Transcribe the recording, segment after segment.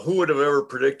Who would have ever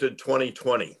predicted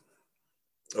 2020?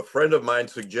 A friend of mine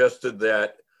suggested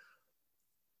that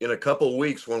in a couple of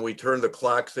weeks, when we turn the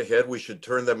clocks ahead, we should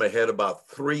turn them ahead about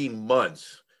 3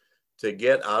 months to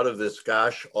get out of this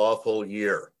gosh awful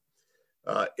year.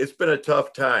 It's been a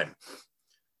tough time,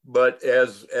 but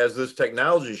as this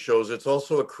technology shows, it's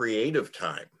also a creative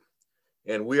time,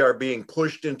 and we are being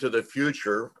pushed into the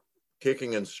future,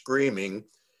 kicking and screaming.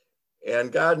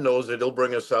 And God knows that He'll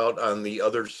bring us out on the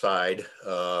other side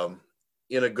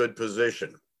in a good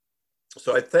position.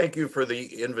 So I thank you for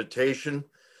the invitation.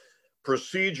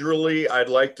 Procedurally, I'd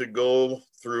like to go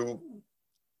through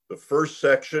the first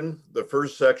section. The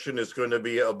first section is going to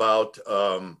be about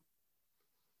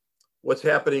what's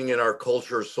happening in our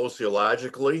culture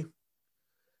sociologically.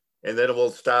 And then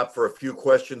we'll stop for a few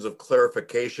questions of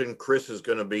clarification. Chris is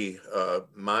going to be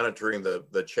monitoring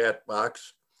the chat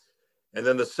box. And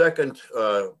then the second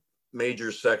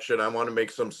major section, I want to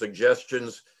make some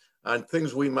suggestions on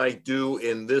things we might do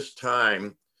in this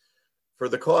time for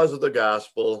the cause of the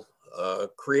gospel,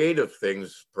 creative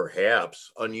things,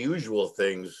 perhaps, unusual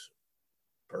things,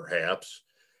 perhaps,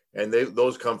 and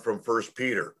those come from 1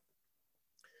 Peter.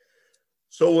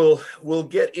 So we'll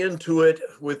get into it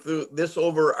with this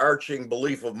overarching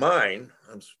belief of mine.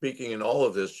 I'm speaking in all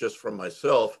of this just from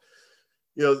myself.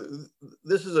 You know,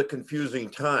 this is a confusing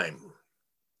time.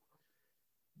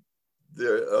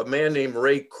 A man named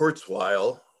Ray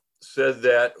Kurzweil said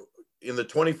that in the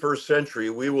 21st century,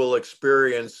 we will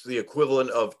experience the equivalent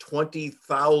of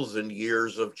 20,000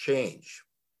 years of change.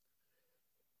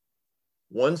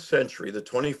 1 century, the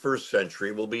 21st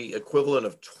century, will be equivalent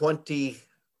of 20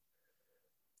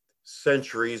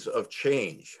 centuries of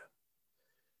change.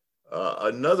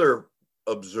 Another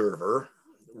observer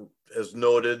has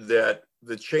noted that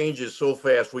the change is so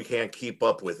fast we can't keep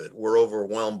up with it. We're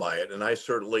overwhelmed by it, and I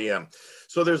certainly am.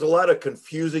 So there's a lot of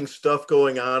confusing stuff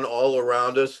going on all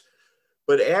around us,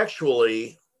 but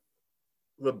actually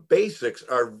the basics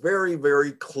are very,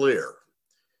 very clear.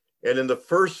 And in the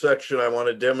first section, I want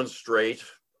to demonstrate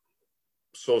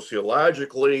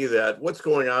sociologically that what's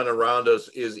going on around us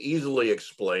is easily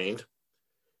explained.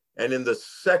 And in the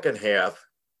second half,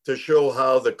 to show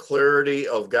how the clarity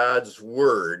of God's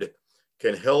word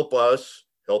can help us,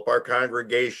 help our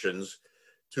congregations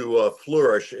to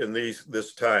flourish in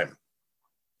this time.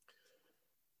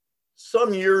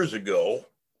 Some years ago,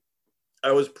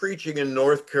 I was preaching in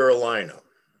North Carolina,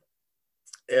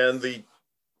 and the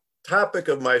topic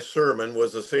of my sermon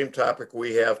was the same topic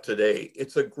we have today.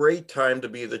 It's a great time to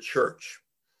be the church.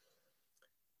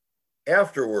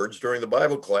 Afterwards, during the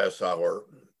Bible class hour,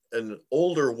 an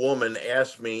older woman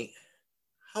asked me,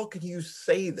 "How can you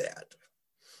say that?"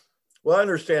 Well, I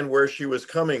understand where she was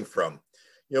coming from.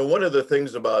 You know, one of the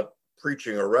things about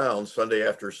preaching around Sunday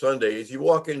after Sunday is you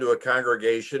walk into a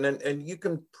congregation and you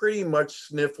can pretty much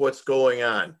sniff what's going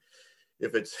on,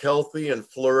 if it's healthy and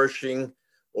flourishing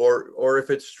or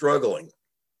if it's struggling.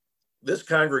 This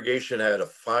congregation had a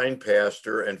fine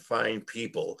pastor and fine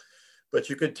people,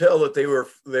 but you could tell that they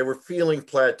were feeling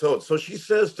plateaued. So she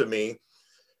says to me,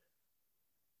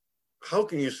 "How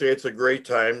can you say it's a great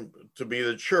time to be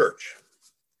the church?"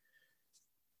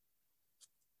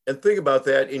 And think about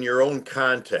that in your own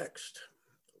context.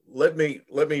 Let me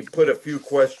put a few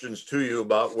questions to you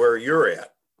about where you're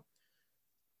at.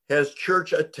 Has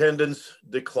church attendance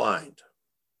declined?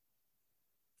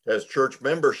 Has church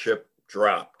membership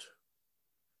dropped?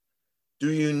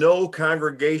 Do you know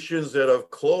congregations that have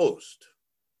closed?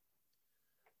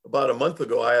 About a month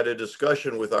ago, I had a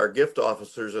discussion with our gift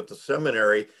officers at the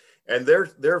seminary, and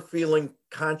they're feeling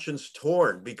conscience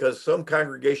torn because some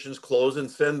congregations close and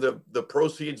send the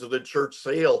proceeds of the church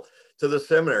sale to the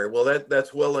seminary. Well,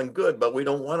 that's well and good, but we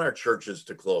don't want our churches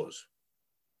to close.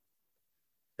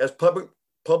 Has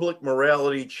public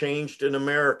morality changed in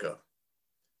America?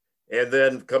 And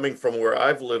then coming from where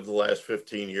I've lived the last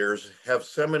 15 years, have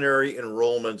seminary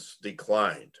enrollments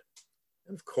declined?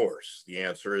 And of course, the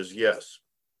answer is yes.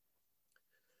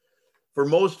 For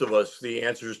most of us, the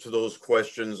answers to those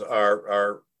questions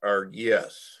are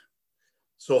yes.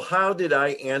 So how did I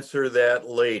answer that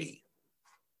lady?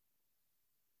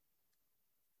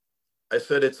 I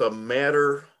said, it's a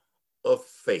matter of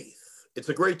faith. It's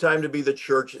a great time to be the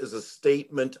church is a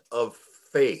statement of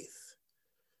faith.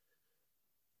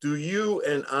 Do you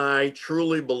and I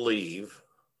truly believe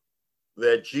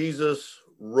that Jesus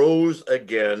rose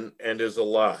again and is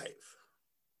alive?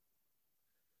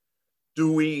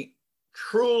 Do we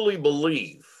truly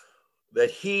believe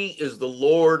that he is the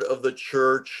Lord of the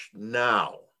church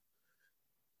now?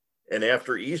 And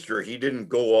after Easter, he didn't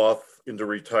go off into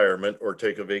retirement or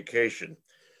take a vacation.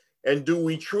 And do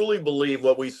we truly believe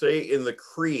what we say in the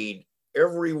creed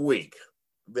every week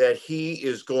that he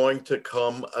is going to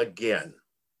come again.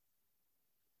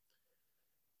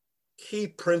 Key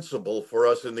principle for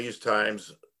us in these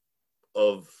times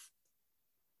of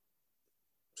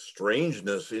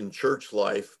strangeness in church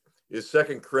life is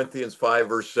 2 Corinthians 5,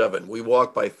 verse 7. We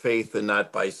walk by faith and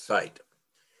not by sight.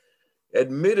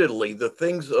 Admittedly, the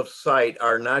things of sight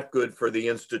are not good for the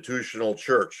institutional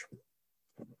church.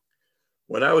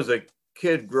 When I was a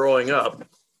kid growing up,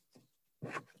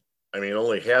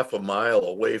 only half a mile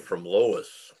away from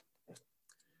Lois,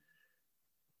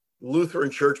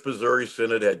 Lutheran Church Missouri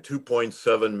Synod had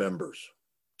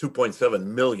 2.7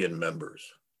 million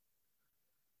members.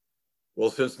 Well,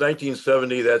 since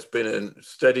 1970, that's been in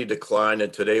steady decline,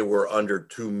 and today we're under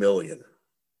 2 million.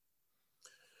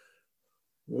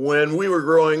 When we were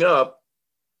growing up,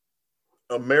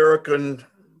 American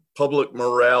public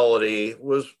morality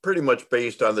was pretty much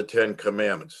based on the Ten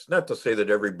Commandments. Not to say that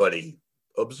everybody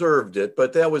observed it,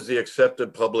 but that was the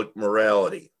accepted public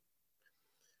morality.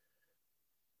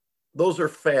 Those are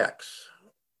facts.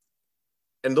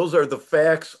 And those are the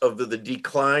facts of the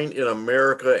decline in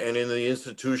America and in the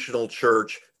institutional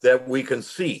church that we can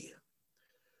see.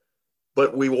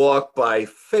 But we walk by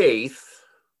faith,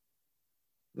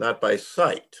 not by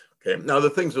sight. Okay. Now, the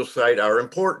things of sight are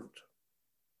important.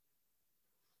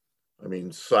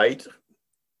 Sight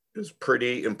is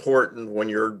pretty important when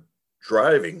you're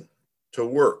driving to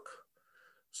work.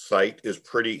 Sight is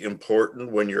pretty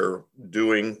important when you're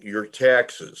doing your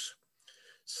taxes.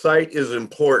 Sight is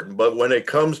important, but when it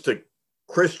comes to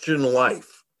Christian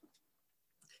life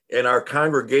and our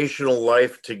congregational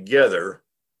life together,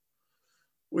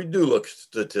 we do look at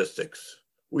statistics.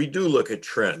 We do look at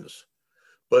trends.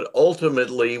 But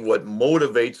ultimately, what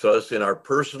motivates us in our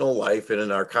personal life and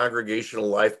in our congregational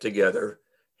life together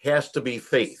has to be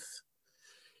faith.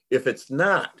 If it's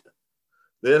not,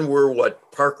 then we're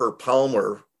what Parker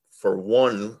Palmer, for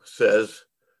one, says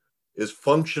is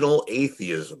functional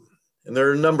atheism. And there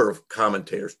are a number of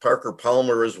commentators. Parker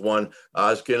Palmer is one,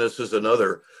 Os Guinness is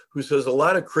another, who says a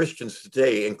lot of Christians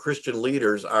today and Christian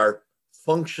leaders are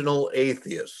functional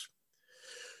atheists.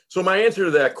 So my answer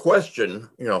to that question,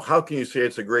 how can you say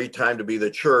it's a great time to be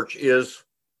the church, is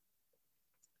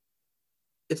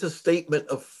it's a statement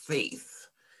of faith.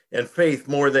 And faith,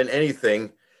 more than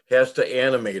anything, has to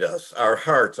animate us. Our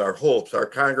hearts, our hopes, our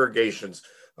congregations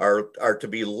are to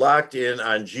be locked in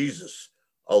on Jesus,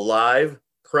 alive,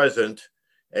 present,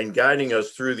 and guiding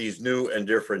us through these new and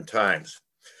different times.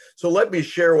 So let me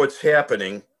share what's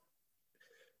happening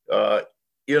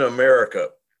in America.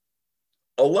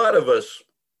 A lot of us,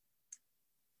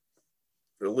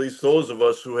 at least those of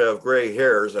us who have gray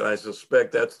hairs, and I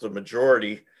suspect that's the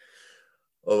majority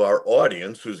of our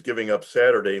audience who's giving up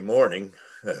Saturday morning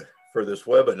for this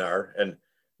webinar. And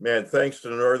man, thanks to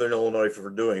Northern Illinois for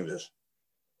doing this.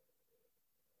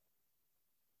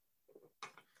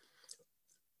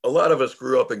 A lot of us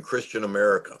grew up in Christian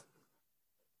America.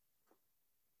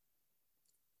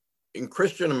 In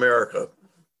Christian America,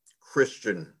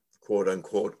 Christian, quote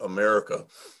unquote, America,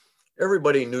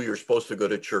 everybody knew you're supposed to go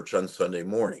to church on Sunday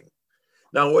morning.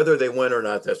 Now, whether they went or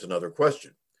not, that's another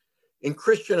question. In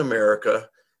Christian America,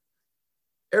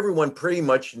 everyone pretty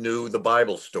much knew the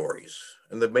Bible stories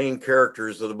and the main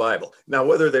characters of the Bible. Now,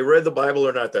 whether they read the Bible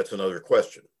or not, that's another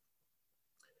question.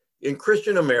 In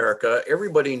Christian America,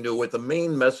 everybody knew what the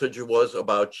main message was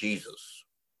about Jesus.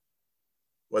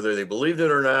 Whether they believed it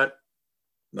or not,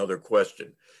 another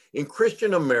question. In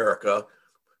Christian America,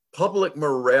 public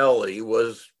morality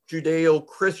was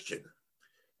Judeo-Christian.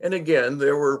 And again,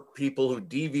 there were people who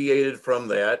deviated from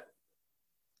that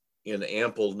in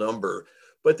ample number,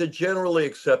 but the generally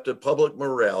accepted public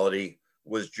morality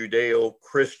was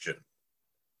Judeo-Christian.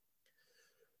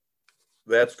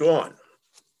 That's gone.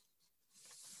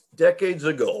 Decades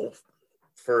ago,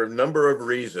 for a number of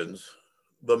reasons,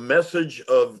 the message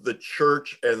of the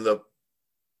church and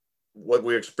what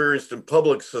we experienced in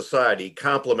public society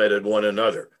complemented one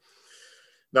another.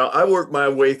 Now, I worked my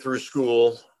way through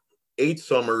school 8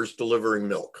 summers delivering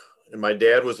milk. And my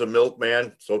dad was a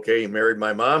milkman. It's okay, he married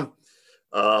my mom.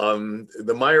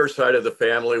 The Meyer side of the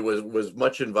family was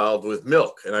much involved with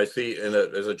milk. And I see,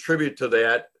 as a tribute to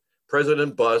that,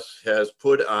 President Buss has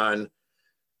put on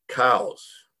cows.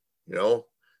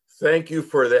 Thank you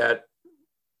for that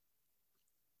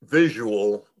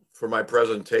visual for my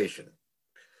presentation.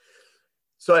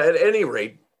 So at any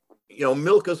rate,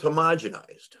 milk is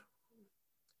homogenized.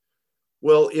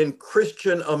 Well, in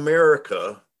Christian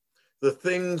America, the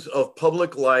things of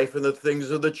public life and the things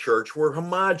of the church were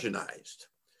homogenized.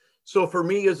 So for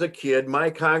me as a kid, my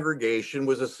congregation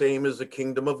was the same as the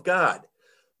kingdom of God.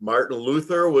 Martin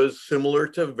Luther was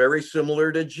very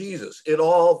similar to Jesus. It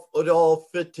all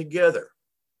fit together.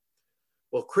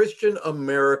 Well, Christian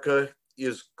America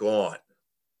is gone.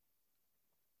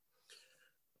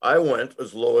 I went,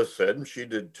 as Lois said, and she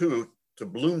did too, to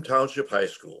Bloom Township High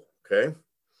School, okay?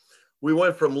 We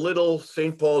went from little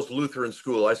St. Paul's Lutheran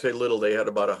School, I say little, they had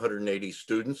about 180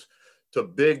 students, to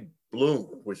big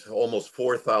Bloom with almost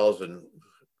 4,000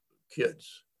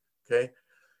 kids, okay?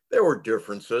 There were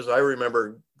differences. I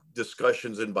remember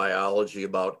discussions in biology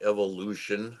about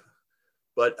evolution,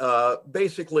 but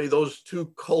basically those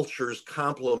two cultures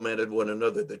complemented one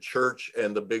another, the church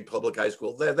and the big public high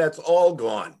school. That's all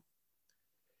gone.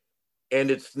 And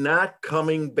it's not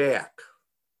coming back,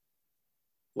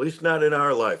 at least not in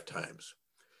our lifetimes.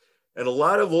 And a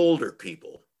lot of older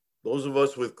people, those of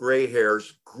us with gray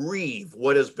hairs, grieve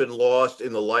what has been lost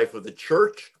in the life of the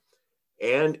church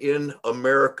and in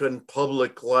American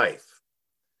public life.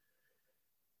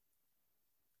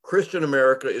 Christian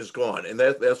America is gone, and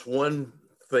that's one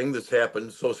thing that's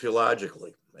happened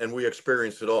sociologically, and we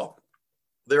experience it all.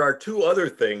 There are two other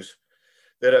things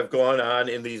that have gone on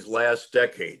in these last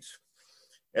decades.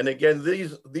 And again,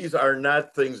 these are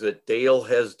not things that Dale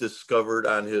has discovered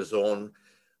on his own.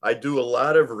 I do a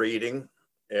lot of reading,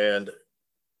 and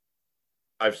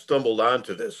I've stumbled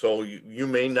onto this, so you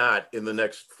may not in the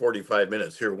next 45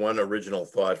 minutes hear one original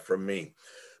thought from me.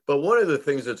 But one of the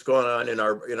things that's gone on in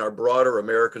our broader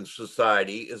American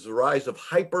society is the rise of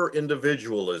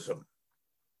hyper-individualism.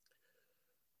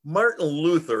 Martin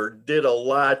Luther did a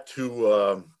lot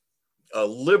to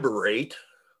liberate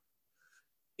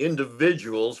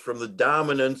individuals from the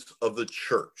dominance of the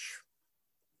church.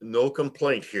 No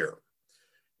complaint here.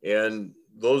 And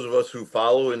those of us who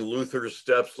follow in Luther's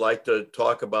steps like to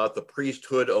talk about the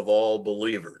priesthood of all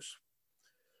believers.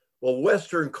 Well,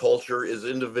 Western culture is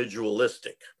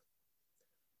individualistic.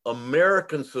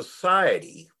 American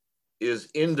society is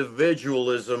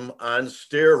individualism on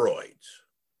steroids.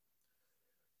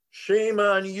 Shame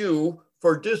on you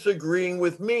for disagreeing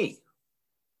with me.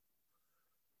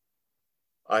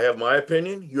 I have my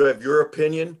opinion, you have your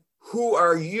opinion. Who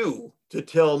are you to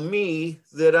tell me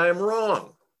that I'm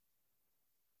wrong?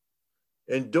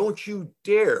 And don't you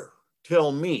dare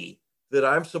tell me that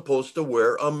I'm supposed to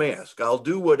wear a mask. I'll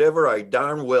do whatever I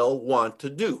darn well want to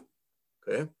do,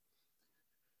 okay?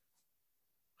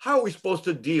 How are we supposed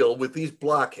to deal with these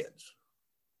blockheads?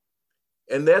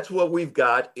 And that's what we've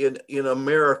got in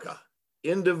America,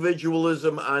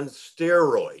 individualism on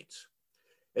steroids.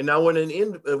 And now when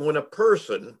a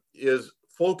person is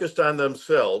focused on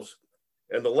themselves,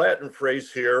 and the Latin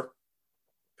phrase here,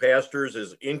 pastors,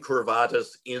 is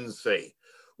incurvatus in se.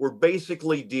 We're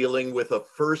basically dealing with a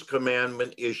first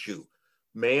commandment issue,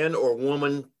 man or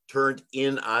woman turned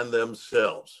in on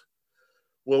themselves.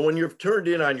 Well, when you've turned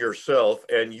in on yourself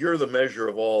and you're the measure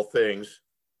of all things,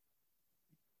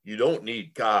 you don't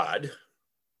need God.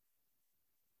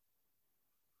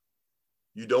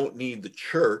 You don't need the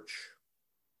church.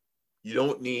 You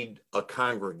don't need a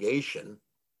congregation.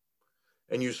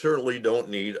 And you certainly don't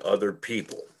need other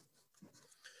people.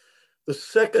 The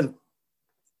second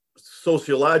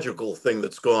sociological thing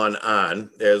that's gone on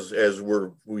as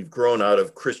we've grown out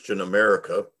of Christian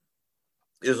America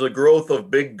is the growth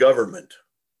of big government,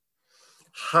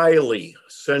 highly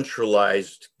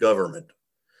centralized government.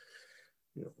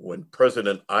 When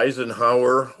President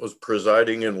Eisenhower was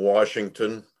presiding in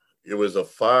Washington, it was a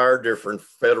far different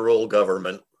federal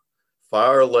government,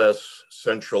 far less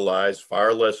centralized,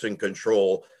 far less in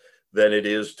control than it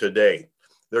is today.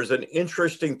 There's an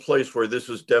interesting place where this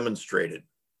is demonstrated.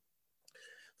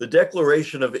 The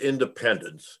Declaration of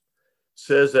Independence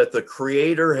says that the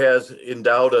Creator has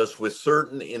endowed us with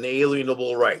certain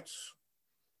inalienable rights,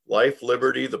 life,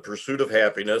 liberty, the pursuit of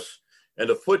happiness.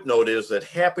 And a footnote is that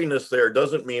happiness there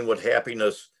doesn't mean what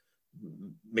happiness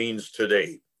means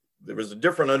today. There was a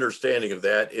different understanding of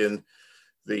that in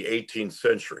the 18th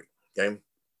century, okay?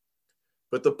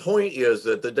 But the point is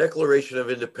that the Declaration of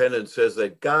Independence says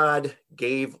that God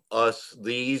gave us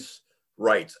these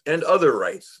rights and other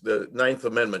rights. The Ninth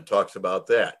Amendment talks about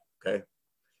that, okay?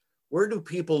 Where do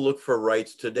people look for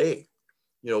rights today?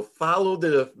 You know, follow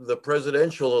the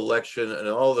presidential election and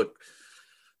all the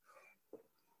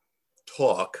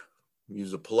talk,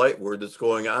 use a polite word, that's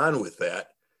going on with that.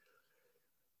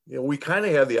 You know, we kind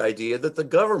of have the idea that the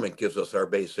government gives us our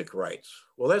basic rights.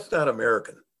 Well, that's not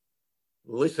American.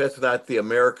 At least that's not the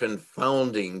American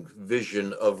founding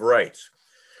vision of rights.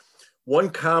 One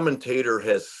commentator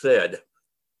has said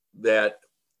that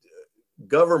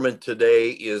government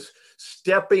today is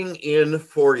stepping in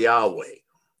for Yahweh,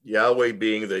 Yahweh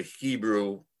being the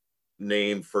Hebrew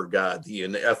name for God, the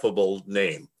ineffable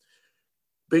name.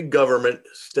 big government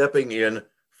stepping in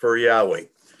for Yahweh.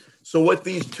 So what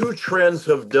these two trends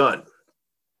have done,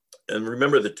 and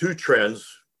remember the two trends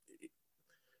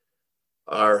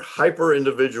are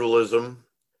hyper-individualism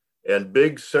and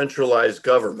big centralized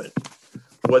government.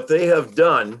 What they have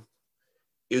done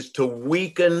is to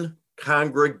weaken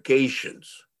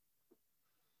congregations.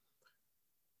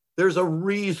 There's a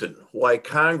reason why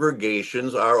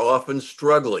congregations are often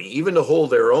struggling, even to hold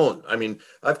their own. I mean,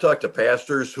 I've talked to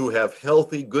pastors who have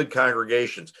healthy, good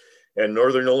congregations, and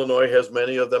Northern Illinois has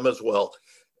many of them as well.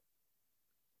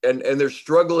 And they're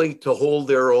struggling to hold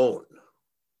their own.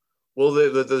 Well,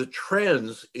 the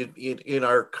trends in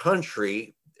our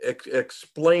country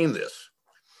explain this.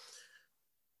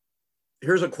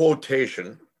 Here's a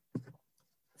quotation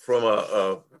from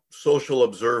a social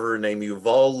observer named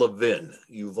Yuval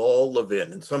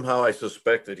Levin, and somehow I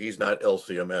suspect that he's not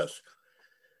LCMS.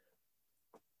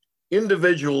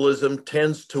 Individualism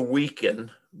tends to weaken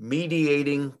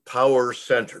mediating power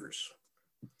centers.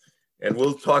 And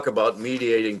we'll talk about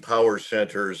mediating power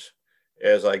centers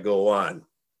as I go on.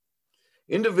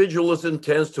 Individualism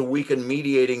tends to weaken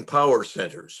mediating power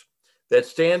centers that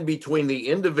stand between the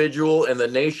individual and the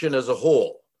nation as a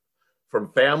whole,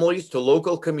 from families to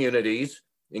local communities,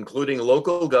 including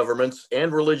local governments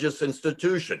and religious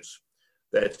institutions.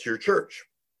 That's your church.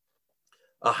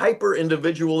 A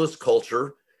hyper-individualist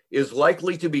culture is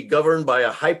likely to be governed by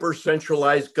a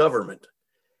hyper-centralized government,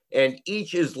 and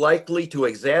each is likely to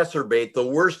exacerbate the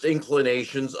worst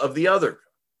inclinations of the other.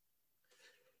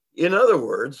 In other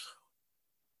words,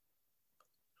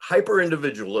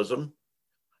 hyper-individualism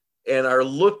and our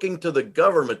looking to the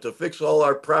government to fix all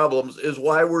our problems is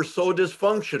why we're so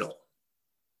dysfunctional.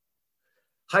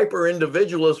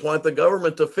 Hyper-individualists want the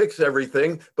government to fix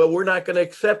everything, but we're not going to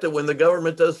accept it when the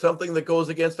government does something that goes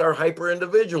against our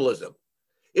hyper-individualism.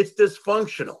 It's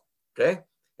dysfunctional, okay?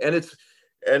 And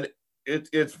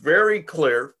it's very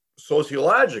clear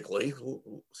sociologically,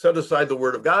 set aside the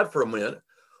word of God for a minute,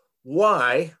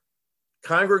 why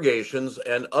congregations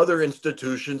and other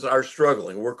institutions are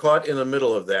struggling. We're caught in the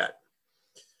middle of that.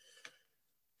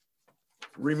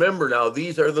 Remember now,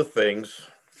 these are the things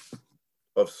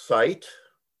of sight,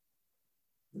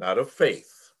 not of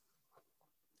faith.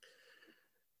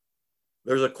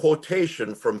 There's a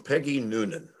quotation from Peggy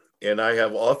Noonan, and I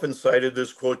have often cited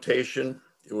this quotation.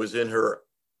 It was in her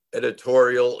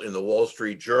editorial in the Wall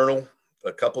Street Journal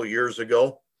a couple years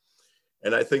ago,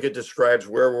 and I think it describes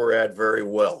where we're at very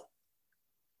well.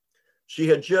 She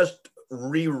had just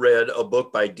reread a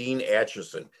book by Dean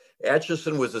Acheson.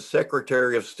 Acheson was the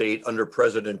Secretary of State under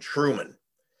President Truman.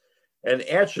 And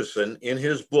Acheson, in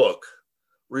his book,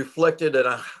 reflected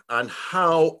on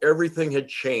how everything had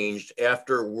changed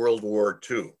after World War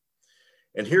II.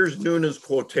 And here's Noonan's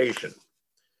quotation.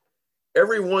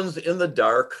 "Everyone's in the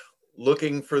dark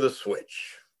looking for the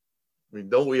switch." I mean,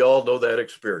 don't we all know that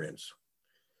experience?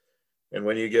 And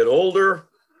when you get older,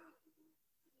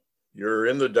 you're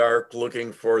in the dark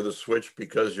looking for the switch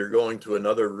because you're going to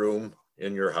another room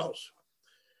in your house.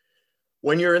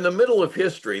 When you're in the middle of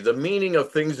history, the meaning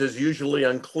of things is usually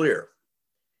unclear.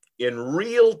 In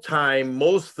real time,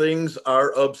 most things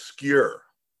are obscure.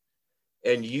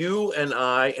 And you and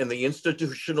I and the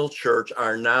institutional church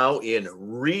are now in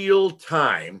real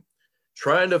time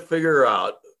trying to figure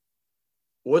out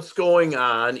what's going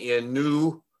on in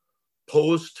new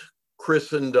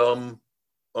post-Christendom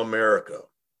America.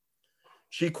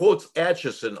 She quotes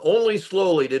Acheson, "Only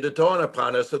slowly did it dawn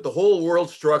upon us that the whole world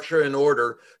structure and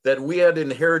order that we had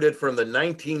inherited from the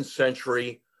 19th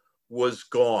century was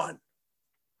gone."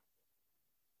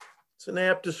 It's an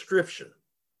apt description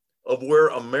of where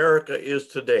America is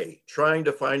today, trying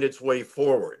to find its way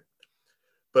forward.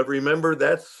 But remember,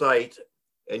 that's sight,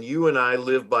 and you and I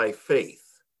live by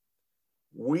faith.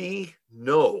 We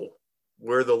know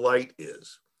where the light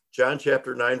is. John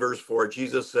chapter 9, verse 4,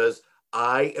 Jesus says,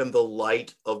 "I am the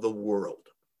light of the world."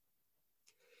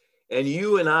 And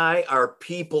you and I are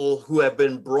people who have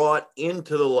been brought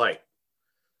into the light.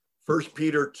 1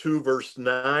 Peter 2, verse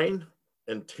 9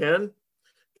 and 10,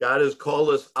 God has called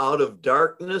us out of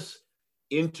darkness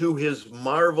into his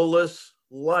marvelous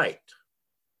light.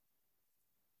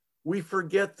 We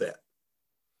forget that.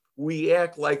 We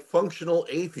act like functional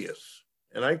atheists,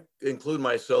 and I include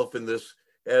myself in this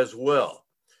as well.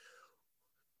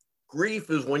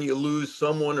 Grief is when you lose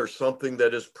someone or something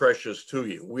that is precious to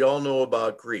you. We all know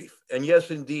about grief. And yes,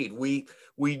 indeed, we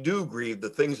do grieve the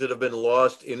things that have been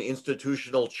lost in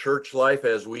institutional church life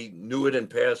as we knew it in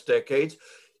past decades.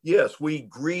 Yes, we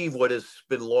grieve what has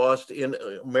been lost in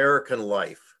American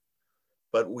life,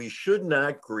 but we should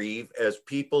not grieve as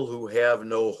people who have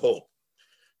no hope.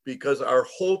 because our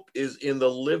hope is in the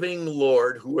living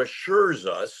Lord who assures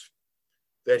us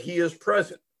that he is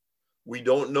present. We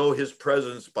don't know his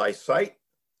presence by sight.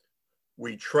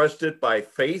 We trust it by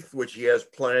faith, which he has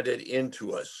planted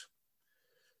into us.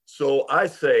 So I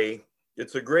say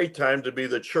it's a great time to be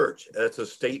the church. That's a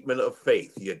statement of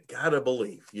faith. You gotta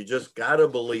believe. You just gotta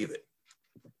believe it.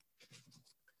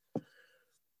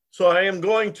 So I am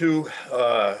going to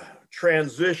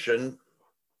transition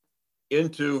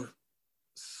into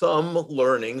some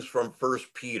learnings from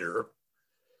First Peter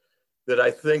that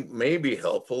I think may be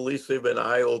helpful. At least they've been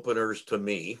eye openers to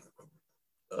me.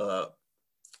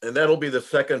 And that'll be the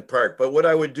second part. But what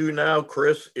I would do now,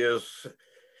 Chris, is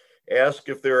ask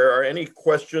if there are any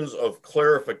questions of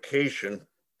clarification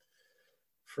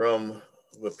from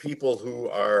the people who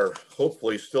are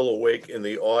hopefully still awake in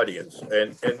the audience.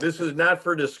 And this is not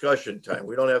for discussion time.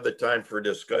 We don't have the time for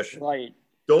discussion. Right.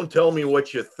 Don't tell me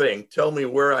what you think. Tell me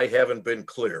where I haven't been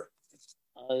clear.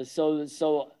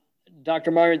 So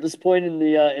Dr. Meyer, at this point in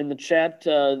the chat,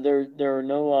 there are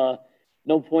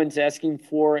no points asking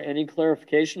for any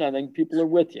clarification. I think people are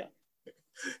with you.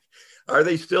 Are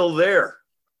they still there?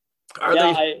 Are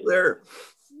they still there?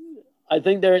 I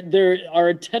think our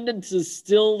attendance is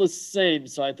still the same,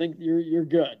 so I think you're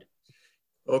good.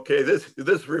 Okay,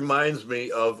 this reminds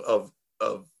me of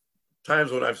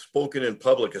times when I've spoken in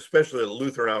public, especially at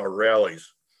Lutheran Hour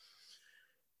rallies.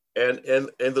 And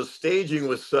the staging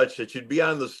was such that you'd be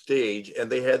on the stage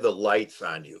and they had the lights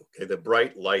on you, okay, the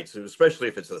bright lights, especially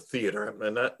if it's a theater,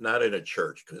 and not in a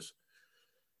church, because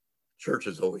church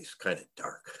is always kind of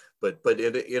dark. But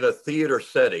in a theater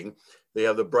setting, they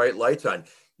have the bright lights on.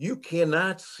 You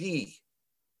cannot see.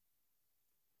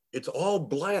 It's all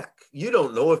black. You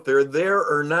don't know if they're there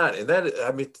or not. And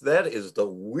that is the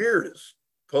weirdest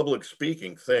public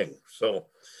speaking thing. So,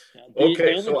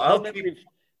 okay, so I'll keep...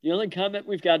 The only comment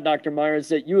we've got, Dr. Meyer, is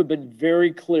that you have been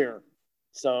very clear.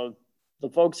 So the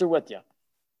folks are with you.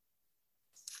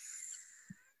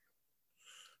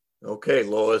 Okay,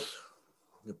 Lois,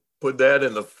 put that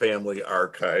in the family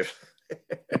archive.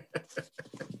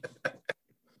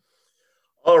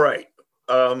 All right.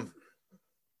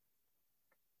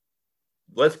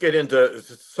 Let's get into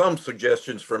some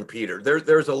suggestions from Peter.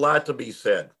 There's a lot to be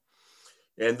said,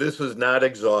 and this is not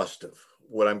exhaustive,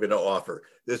 what I'm going to offer.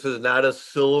 This is not a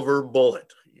silver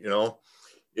bullet. You know,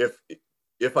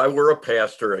 if I were a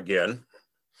pastor again,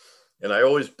 and I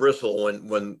always bristle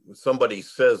when somebody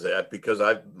says that, because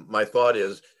my thought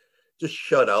is just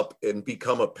shut up and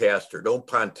become a pastor. Don't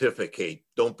pontificate.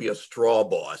 Don't be a straw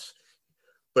boss.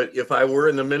 But if I were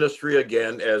in the ministry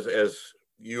again, as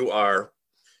you are,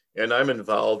 and I'm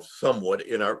involved somewhat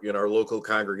in our local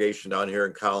congregation down here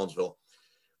in Collinsville,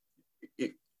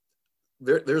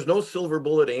 there's no silver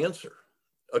bullet answer.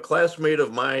 A classmate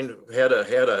of mine had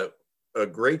a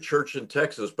great church in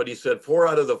Texas, but he said 4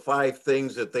 out of the 5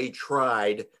 things that they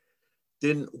tried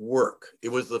didn't work. It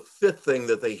was the 5th thing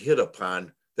that they hit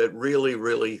upon that really,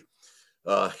 really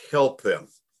helped them.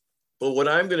 But what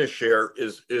I'm going to share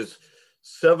is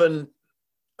 7,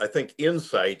 I think,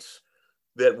 insights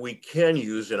that we can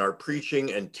use in our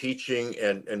preaching and teaching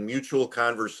and mutual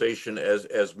conversation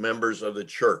as members of the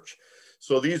church.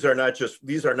 So these are not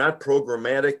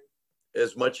programmatic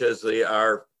as much as they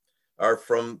are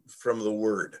from the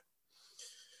word.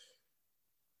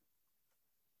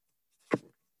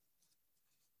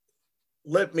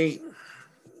 Let me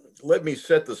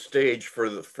set the stage for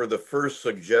the first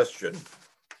suggestion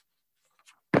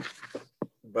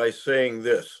by saying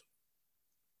this.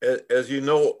 As you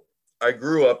know, I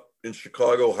grew up in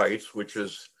Chicago Heights, which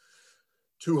is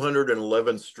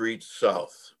 211th Street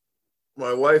South.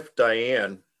 My wife,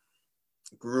 Diane,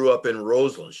 grew up in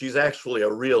Roseland. She's actually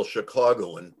a real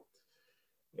Chicagoan.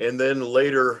 And then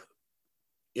later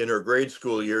in her grade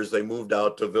school years, they moved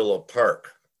out to Villa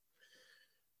Park.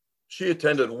 She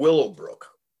attended Willowbrook,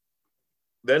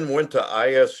 then went to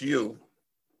ISU,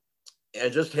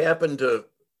 and just happened to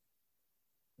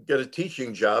get a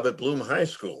teaching job at Bloom High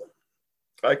School.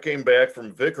 I came back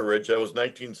from Vicarage. That was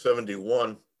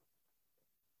 1971,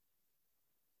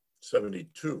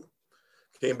 72.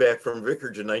 Came back from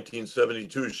Vicarage in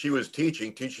 1972. She was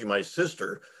teaching my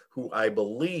sister, who I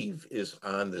believe is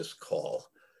on this call.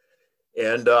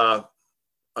 And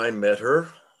I met her,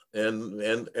 and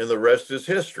the rest is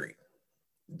history.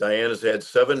 Diane has had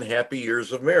 7 happy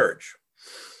years of marriage.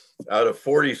 Out of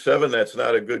 47, that's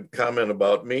not a good comment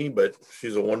about me, but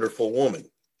she's a wonderful woman.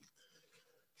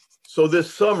 So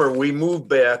this summer, we moved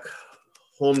back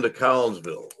home to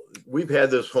Collinsville. We've had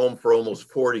this home for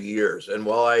almost 40 years. And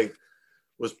while I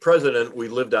was president, we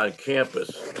lived on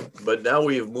campus, but now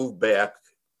we have moved back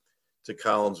to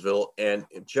Collinsville, and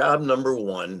job number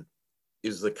one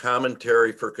is the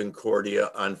commentary for Concordia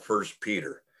on First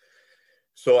Peter.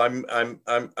 So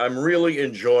I'm really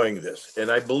enjoying this,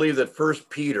 and I believe that First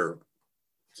Peter,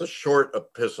 it's a short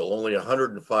epistle, only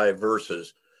 105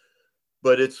 verses,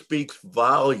 but it speaks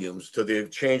volumes to the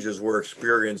changes we're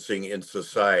experiencing in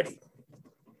society.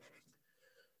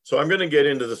 So I'm going to get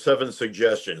into the 7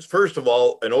 suggestions. First of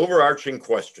all, an overarching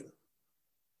question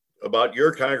about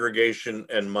your congregation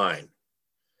and mine.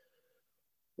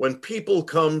 When people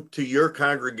come to your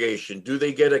congregation, do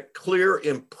they get a clear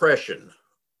impression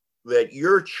that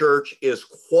your church is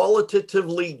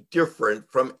qualitatively different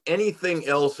from anything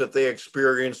else that they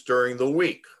experience during the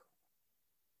week?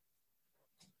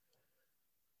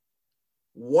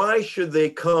 Why should they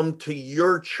come to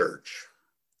your church?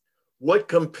 What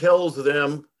compels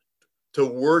them to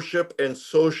worship and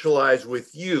socialize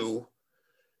with you,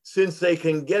 since they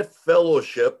can get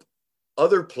fellowship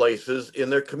other places in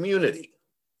their community?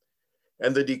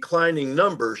 And the declining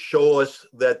numbers show us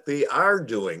that they are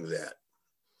doing that.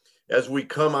 As we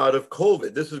come out of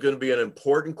COVID, this is going to be an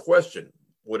important question,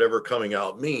 whatever coming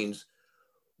out means.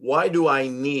 Why should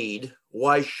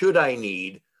I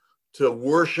need to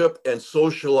worship and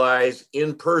socialize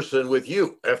in person with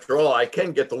you? After all, I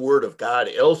can get the word of God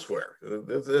elsewhere.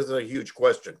 This is a huge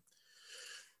question.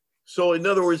 So in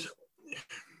other words,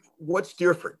 what's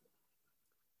different?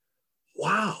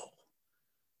 Wow.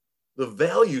 The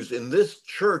values in this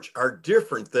church are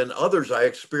different than others I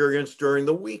experienced during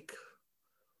the week.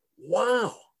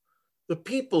 Wow. The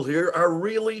people here are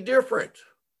really different.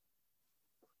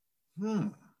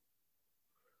 When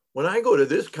I go to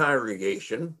this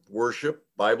congregation, worship,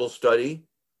 Bible study,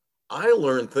 I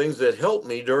learn things that help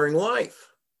me during life.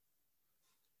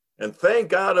 And thank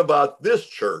God about this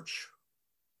church,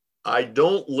 I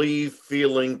don't leave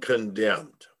feeling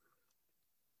condemned.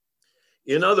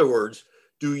 In other words,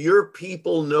 do your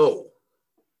people know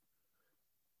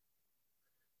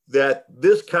that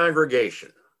this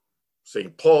congregation,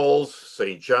 St. Paul's,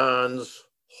 St. John's,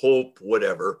 Hope,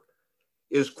 whatever,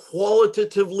 is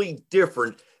qualitatively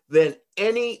different than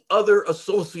any other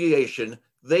association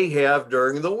they have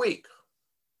during the week?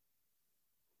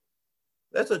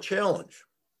 That's a challenge.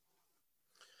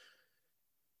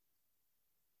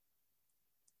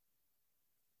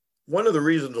 One of the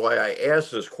reasons why I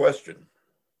asked this question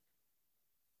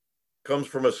comes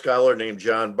from a scholar named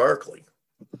John Barclay.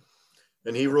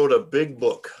 And he wrote a big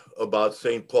book about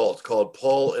St. Paul. It's called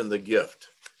Paul and the Gift,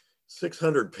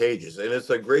 600 pages. And it's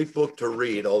a great book to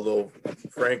read, although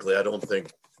frankly, I don't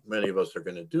think many of us are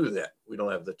going to do that. We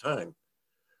don't have the time.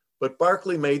 But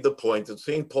Barclay made the point that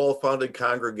St. Paul founded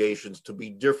congregations to be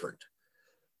different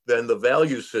than the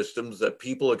value systems that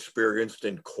people experienced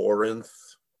in Corinth,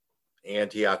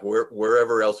 Antioch,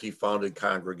 wherever else he founded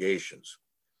congregations.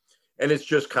 And it's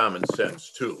just common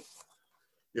sense too.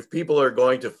 If people are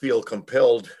going to feel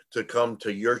compelled to come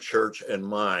to your church and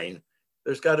mine,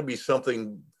 there's got to be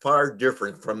something far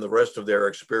different from the rest of their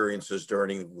experiences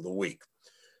during the week.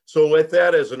 So with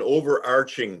that as an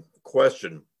overarching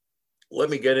question,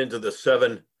 let me get into the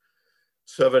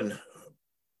seven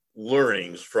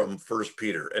learnings from First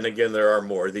Peter. And again, there are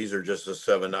more. These are just the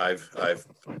 7 I've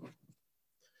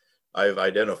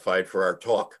identified for our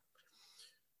talk.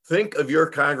 Think of your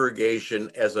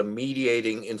congregation as a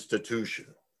mediating institution,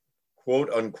 quote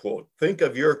unquote. Think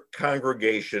of your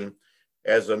congregation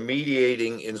as a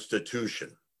mediating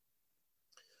institution.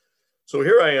 So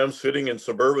here I am sitting in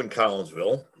suburban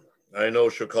Collinsville. I know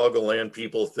Chicagoland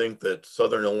people think that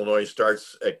Southern Illinois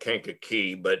starts at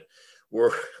Kankakee, but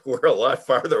we're a lot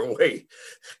farther away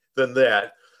than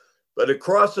that. But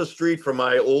across the street from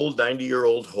my old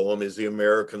 90-year-old home is the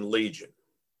American Legion.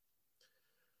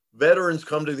 Veterans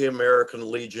come to the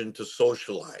American Legion to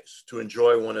socialize, to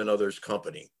enjoy one another's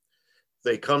company.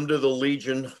 They come to the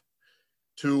Legion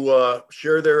to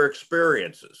share their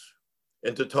experiences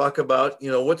and to talk about,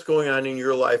 what's going on in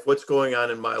your life, what's going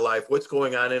on in my life, what's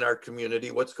going on in our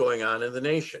community, what's going on in the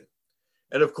nation.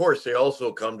 And of course, they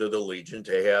also come to the Legion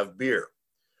to have beer.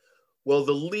 Well,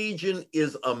 the Legion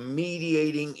is a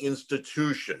mediating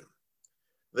institution.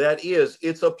 That is,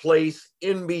 it's a place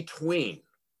in between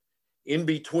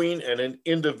an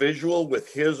individual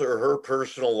with his or her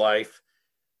personal life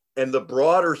and the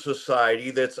broader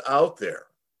society that's out there.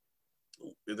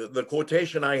 The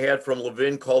quotation I had from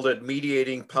Levin called it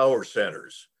mediating power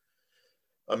centers.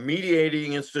 A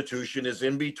mediating institution is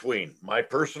in between my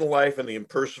personal life and the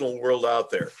impersonal world out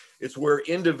there. It's where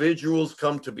individuals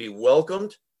come to be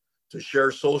welcomed, to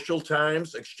share social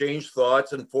times, exchange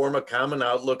thoughts, and form a common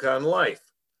outlook on life.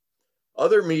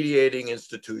 Other mediating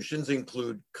institutions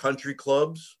include country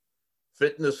clubs,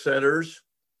 fitness centers,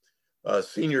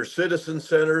 senior citizen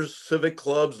centers, civic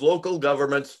clubs, local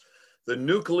governments, the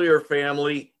nuclear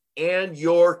family, and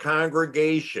your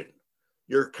congregation.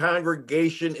 Your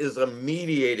congregation is a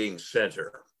mediating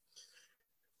center.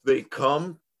 They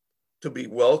come to be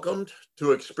welcomed,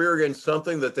 to experience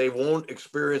something that they won't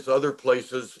experience other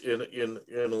places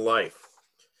in life.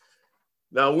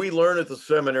 Now, we learn at the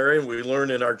seminary and we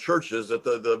learn in our churches that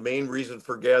the main reason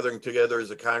for gathering together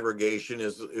as a congregation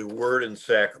is word and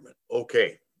sacrament.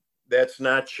 Okay, that's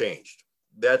not changed.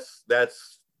 That's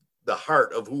the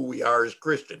heart of who we are as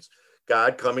Christians.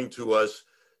 God coming to us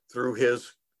through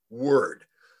his word,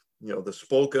 the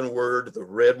spoken word, the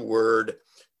read word,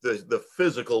 the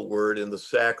physical word in the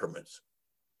sacraments.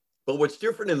 But what's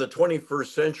different in the 21st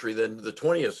century than the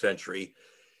 20th century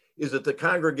is that the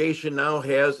congregation now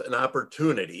has an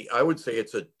opportunity, I would say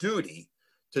it's a duty,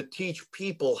 to teach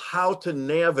people how to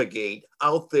navigate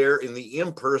out there in the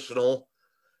impersonal,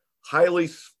 highly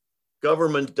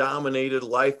government-dominated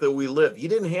life that we live. You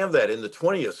didn't have that in the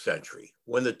 20th century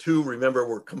when the two, remember,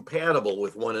 were compatible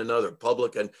with one another,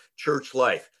 public and church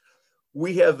life.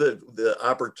 We have the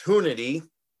opportunity,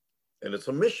 and it's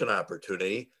a mission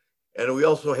opportunity, and we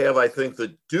also have, I think,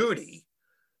 the duty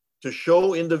to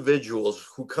show individuals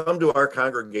who come to our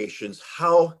congregations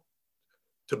how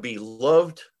to be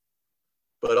loved,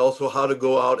 but also how to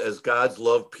go out as God's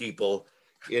loved people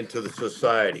into the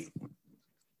society.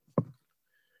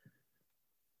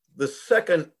 The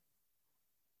second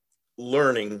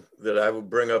learning that I would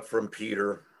bring up from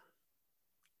Peter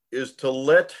is to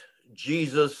let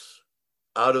Jesus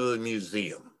out of the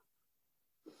museum.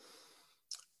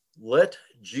 Let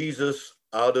Jesus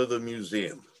out of the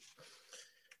museum.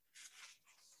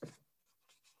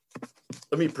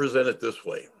 Let me present it this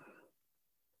way.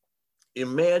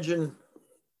 Imagine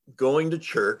going to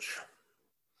church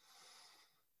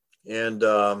and,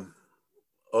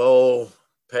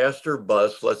 Pastor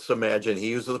Buss, let's imagine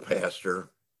he was the pastor.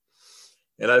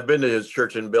 And I've been to his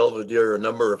church in Belvedere a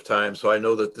number of times, so I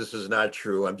know that this is not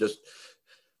true. I'm just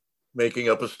making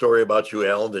up a story about you,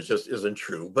 Alan, that just isn't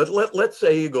true. But let's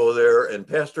say you go there and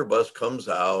Pastor Buss comes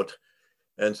out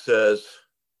and says,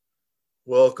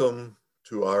 "Welcome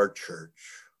to our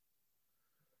church.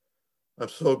 I'm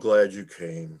so glad you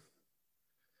came.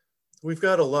 We've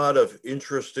got a lot of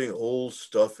interesting old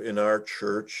stuff in our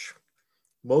church.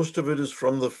 Most of it is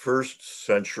from the 1st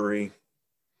century.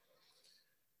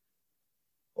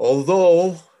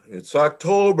 Although it's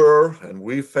October and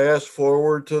we fast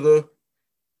forward to the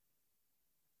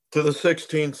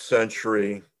 16th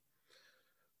century,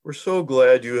 we're so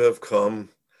glad you have come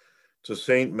to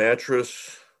St.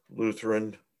 Mattress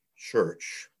Lutheran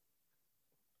Church.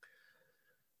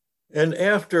 And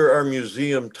after our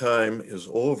museum time is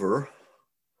over,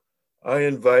 I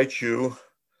invite you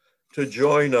to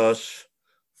join us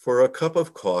for a cup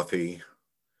of coffee,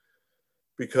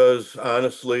 because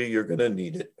honestly, you're going to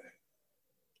need it."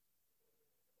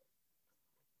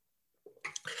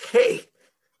 Hey,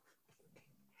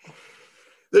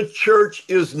 the church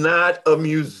is not a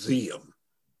museum,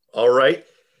 all right?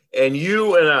 And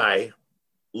you and I,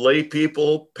 lay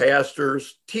people,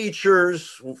 pastors,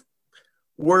 teachers,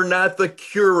 we're not the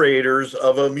curators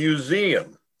of a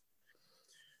museum.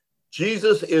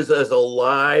 Jesus is as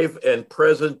alive and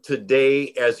present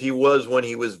today as he was when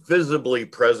he was visibly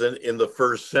present in the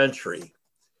 1st century.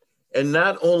 And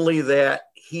not only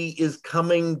that, he is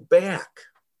coming back.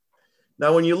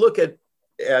 Now, when you look at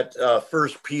 1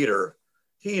 Peter,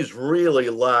 he's really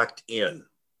locked in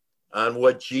on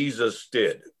what Jesus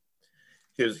did,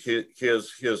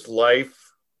 his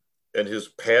life and his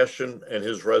passion and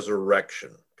his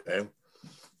resurrection, okay?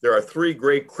 There are 3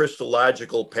 great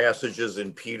Christological passages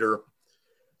in Peter,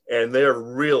 and they're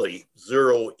really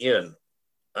zero in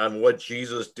on what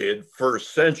Jesus did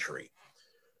 1st century.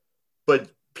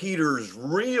 But Peter's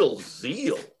real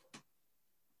zeal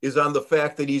is on the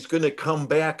fact that he's going to come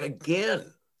back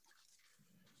again.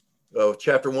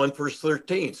 Chapter 1, verse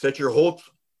 13, set your hopes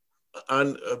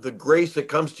on the grace that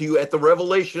comes to you at the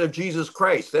revelation of Jesus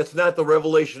Christ. That's not the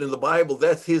revelation in the Bible.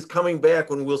 That's his coming back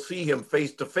when we'll see him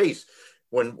face to face,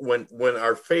 when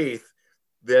our faith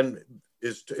then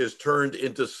is turned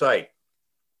into sight.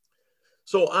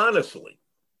 So honestly,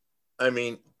 I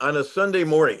mean, on a Sunday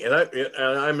morning, and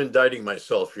I'm indicting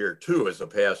myself here too as a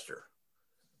pastor,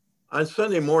 on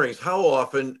Sunday mornings, how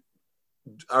often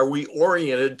are we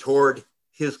oriented toward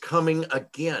his coming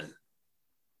again?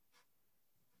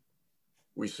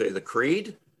 We say the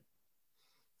creed,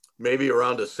 maybe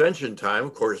around Ascension time.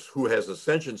 Of course, who has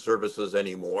Ascension services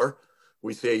anymore?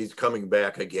 We say he's coming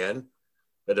back again.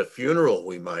 At a funeral,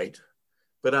 we might.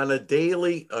 But on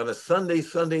a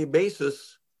Sunday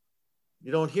basis,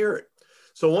 you don't hear it.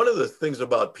 So one of the things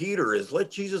about Peter is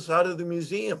let Jesus out of the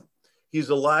museum. He's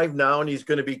alive now and he's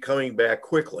going to be coming back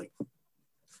quickly.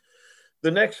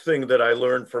 The next thing that I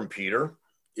learned from Peter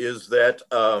is that,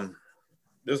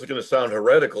 this is going to sound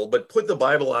heretical, but put the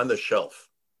Bible on the shelf.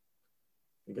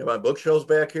 You got my bookshelves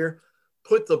back here?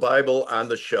 Put the Bible on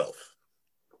the shelf.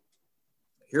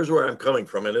 Here's where I'm coming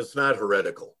from, and it's not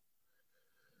heretical.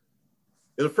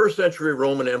 In the first century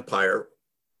Roman Empire,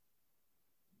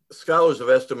 scholars have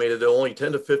estimated that only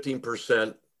 10 to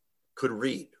 15% could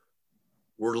read,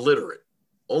 were literate.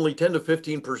 Only 10 to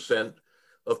 15%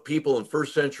 of people in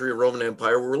first century Roman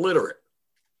Empire were literate.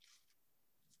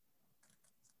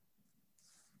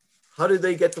 How did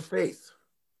they get the faith?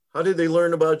 How did they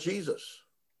learn about Jesus?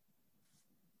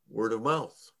 Word of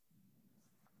mouth.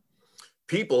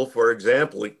 People, for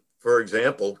example, would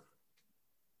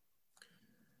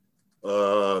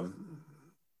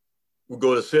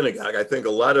go to synagogue. I think a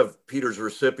lot of Peter's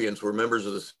recipients were members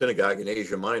of the synagogue in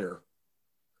Asia Minor.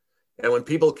 And when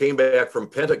people came back from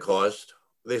Pentecost,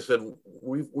 they said,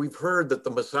 we've heard that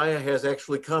the Messiah has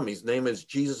actually come. His name is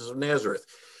Jesus of Nazareth.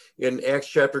 In Acts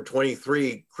chapter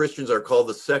 23, Christians are called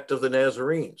the sect of the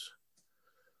Nazarenes.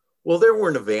 Well, there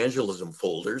weren't evangelism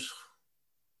folders.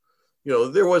 You know,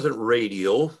 there wasn't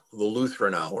radio, the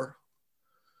Lutheran Hour.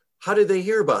 How did they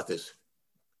hear about this?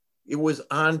 It was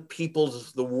on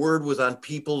the word was on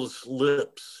people's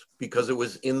lips because it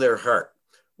was in their heart.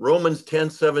 Romans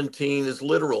 10:17 is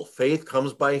literal. Faith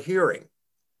comes by hearing.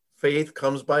 Faith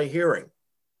comes by hearing.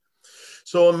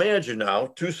 So imagine now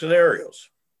two scenarios.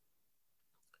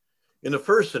 In the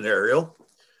first scenario,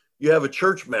 you have a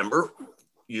church member,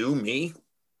 you, me,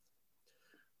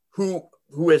 who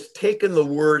has taken the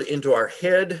word into our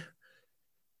head,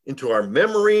 into our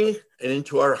memory, and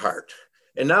into our heart.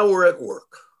 And now we're at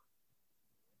work,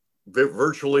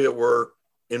 virtually at work,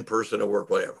 in person at work,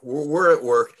 whatever. We're at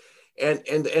work,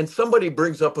 and somebody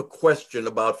brings up a question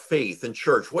about faith and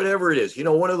church, whatever it is. You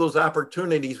know, one of those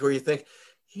opportunities where you think,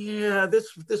 yeah,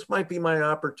 this might be my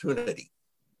opportunity,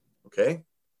 okay?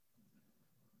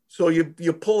 So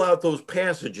you pull out those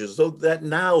passages, that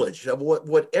knowledge of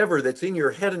whatever that's in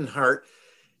your head and heart,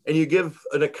 and you give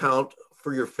an account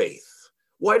for your faith.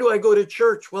 Why do I go to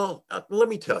church? Well, let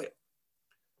me tell you.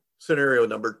 Scenario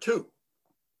number 2.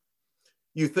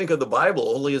 You think of the Bible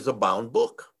only as a bound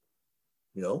book,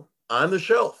 you know, on the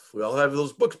shelf. We all have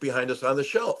those books behind us on the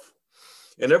shelf.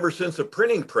 And ever since the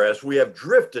printing press, we have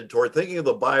drifted toward thinking of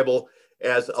the Bible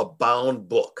as a bound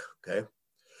book, okay?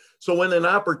 So when an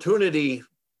opportunity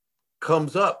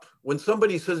comes up, when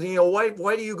somebody says, you know, why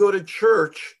do you go to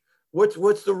church?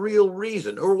 What's the real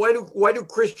reason? Or why do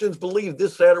Christians believe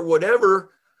this, that, or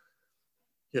whatever?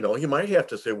 You know, you might have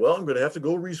to say, well, I'm going to have to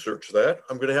go research that.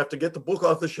 I'm going to have to get the book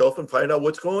off the shelf and find out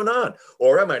what's going on.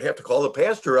 Or I might have to call the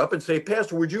pastor up and say,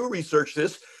 Pastor, would you research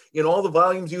this in all the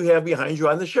volumes you have behind you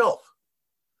on the shelf?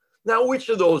 Now, which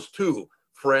of those two,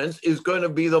 friends, is going to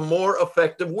be the more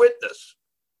effective witness?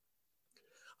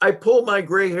 I pull my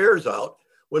gray hairs out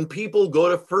when people go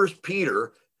to 1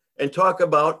 Peter and talk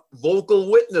about vocal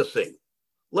witnessing.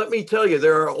 Let me tell you,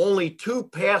 there are only 2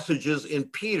 passages in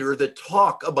Peter that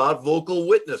talk about vocal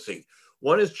witnessing.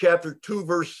 One is chapter 2,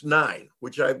 verse 9,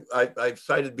 which I've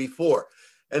cited before.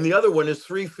 And the other one is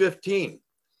 3:15.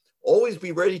 Always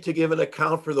be ready to give an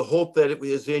account for the hope that it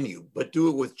is in you, but do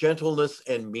it with gentleness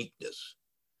and meekness.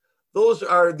 Those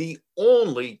are the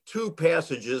only 2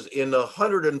 passages in the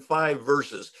 105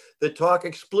 verses that talk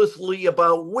explicitly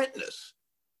about witness.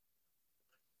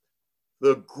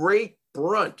 The great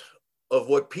brunt of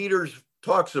what Peter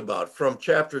talks about from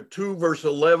chapter 2, verse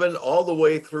 11, all the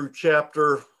way through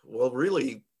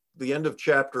really the end of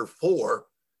chapter 4,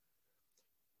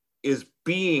 is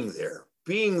being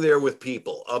there with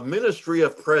people, a ministry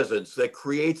of presence that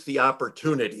creates the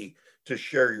opportunity to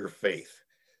share your faith.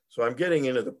 So I'm getting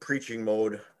into the preaching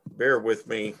mode. Bear with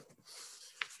me.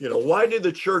 You know, why did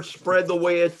the church spread the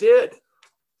way it did?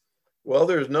 Well,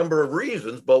 there's a number of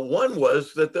reasons, but one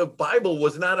was that the Bible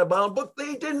was not a bound book.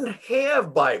 They didn't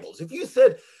have Bibles. If you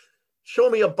said, show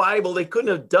me a Bible, they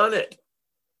couldn't have done it.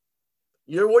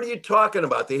 You know, what are you talking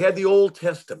about? They had the Old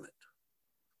Testament.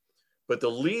 But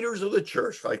the leaders of the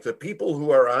church, like the people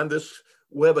who are on this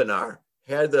webinar,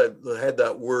 had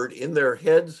that word in their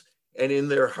heads and in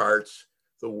their hearts,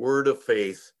 the word of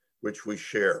faith, which we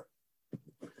share.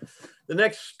 The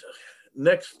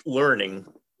next learning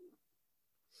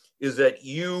is that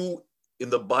you in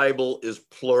the Bible is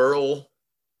plural.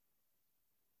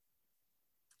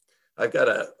 I've got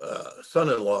a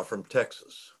son-in-law from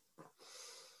Texas,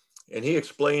 and he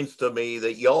explains to me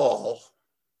that y'all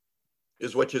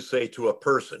is what you say to a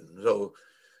person. So,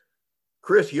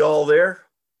 Chris, y'all there?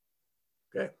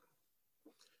 Okay.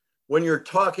 when you're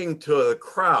talking to a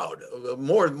crowd,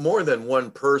 more than one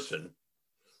person,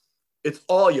 it's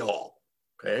all y'all,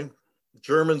 okay?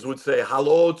 Germans would say,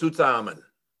 hallo zusammen,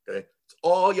 okay? It's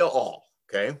all y'all,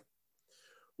 okay?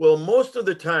 Well, most of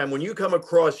the time when you come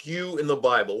across you in the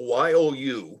Bible,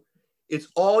 Y-O-U, it's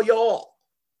all y'all.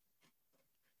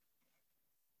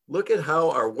 Look at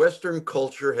how our Western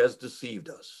culture has deceived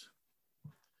us.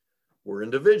 We're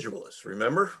individualists,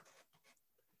 remember?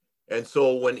 And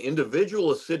so when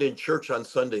individualists sit in church on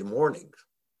Sunday mornings,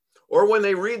 or when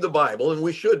they read the Bible, and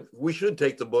we should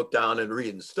take the book down and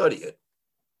read and study it,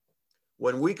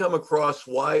 when we come across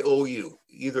Y-O-U,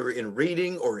 either in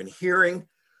reading or in hearing,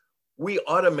 we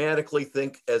automatically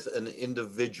think as an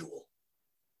individual.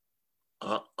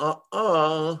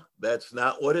 That's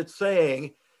not what it's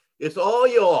saying. It's all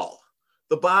y'all,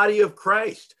 the body of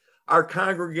Christ, our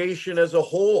congregation as a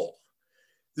whole.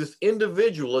 This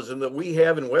individualism that we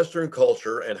have in Western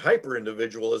culture and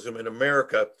hyper-individualism in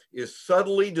America is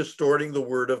subtly distorting the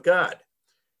word of God.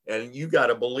 And you got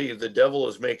to believe the devil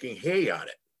is making hay on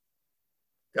it.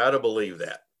 Got to believe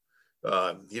that.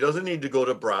 He doesn't need to go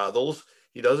to brothels.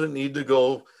 He doesn't need to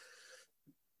go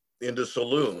into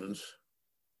saloons.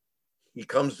 He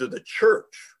comes to the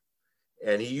church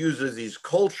and he uses these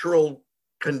cultural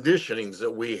conditionings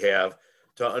that we have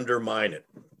to undermine it.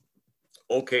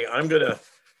 Okay, I'm going to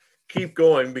keep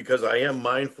going because I am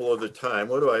mindful of the time.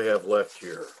 What do I have left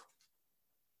here?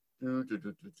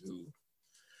 The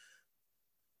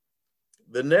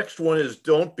next one is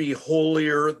don't be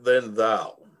holier than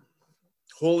thou.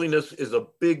 Holiness is a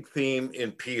big theme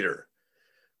in Peter.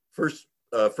 First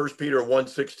Peter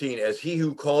 1:16, as he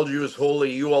who called you is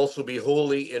holy, you also be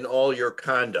holy in all your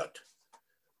conduct.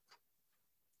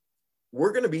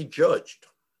 We're going to be judged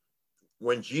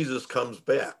when Jesus comes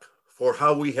back for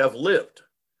how we have lived.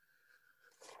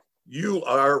 You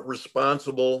are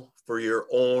responsible for your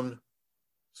own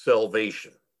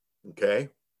salvation, okay?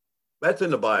 That's in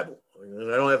the Bible,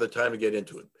 and I don't have the time to get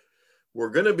into it.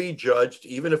 We're going to be judged,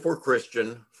 even if we're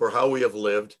Christian, for how we have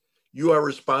lived. You are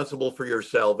responsible for your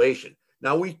salvation.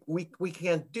 Now, we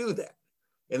can't do that,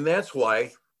 and that's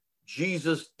why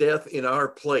Jesus' death in our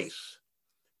place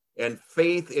and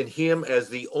faith in him as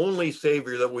the only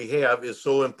Savior that we have is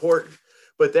so important.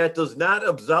 But that does not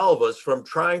absolve us from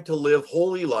trying to live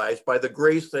holy lives by the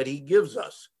grace that he gives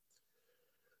us.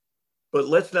 But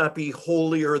let's not be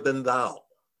holier than thou,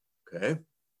 okay?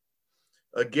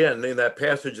 Again, in that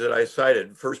passage that I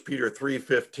cited, 1 Peter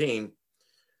 3:15,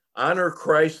 honor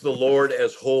Christ the Lord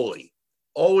as holy,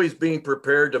 always being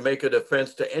prepared to make a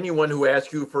defense to anyone who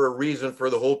asks you for a reason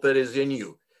for the hope that is in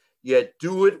you, yet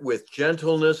do it with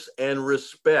gentleness and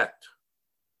respect.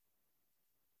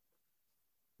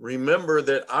 Remember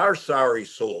that our sorry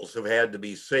souls have had to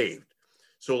be saved.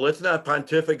 So let's not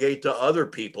pontificate to other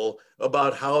people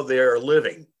about how they are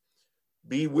living.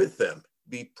 Be with them,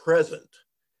 be present,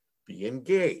 be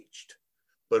engaged.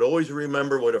 But always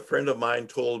remember what a friend of mine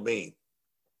told me.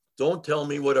 Don't tell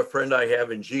me what a friend I have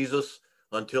in Jesus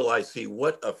until I see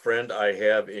what a friend I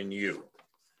have in you.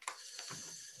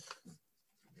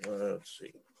 Let's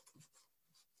see.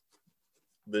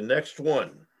 The next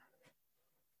one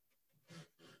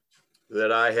that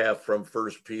I have from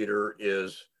 1 Peter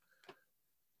is,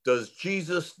 does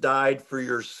Jesus died for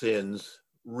your sins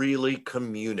really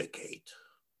communicate?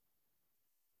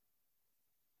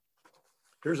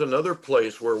 Here's another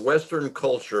place where Western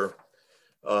culture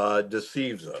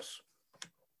deceives us.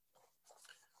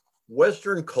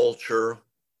 Western culture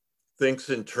thinks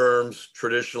in terms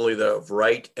traditionally of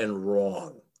right and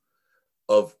wrong,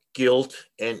 of guilt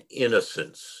and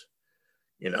innocence.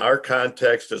 In our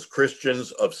context as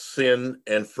Christians, of sin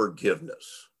and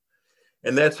forgiveness.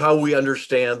 And that's how we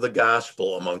understand the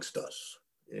gospel amongst us.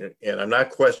 And I'm not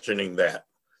questioning that.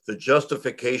 The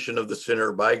justification of the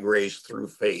sinner by grace through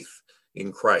faith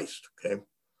in Christ, okay?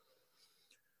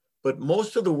 But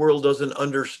most of the world doesn't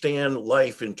understand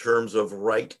life in terms of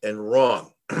right and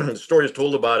wrong. The story is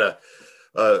told about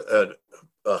a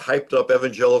hyped up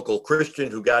evangelical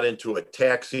Christian who got into a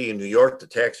taxi in New York. The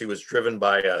taxi was driven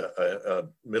by a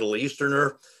Middle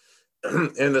Easterner.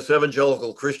 And this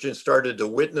evangelical Christian started to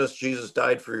witness Jesus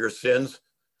died for your sins.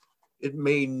 It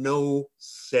made no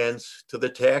sense to the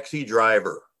taxi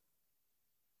driver.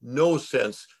 No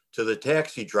sense to the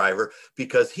taxi driver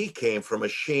because he came from a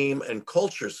shame and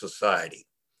culture society.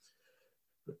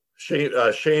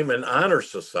 Shame and honor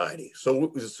society.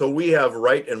 So we have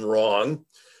right and wrong,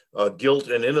 guilt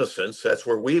and innocence. That's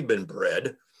where we've been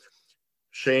bred.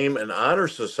 Shame and honor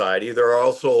society. There are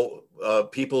also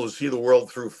people who see the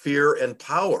world through fear and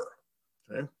power.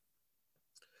 Okay?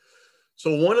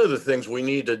 So one of the things we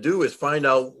need to do is find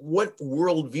out what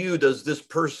worldview does this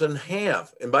person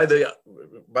have. And by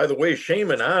the way,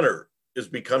 shame and honor is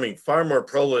becoming far more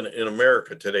prevalent in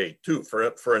America today too,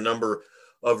 for a number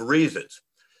of reasons.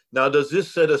 Now, does this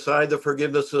set aside the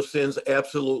forgiveness of sins?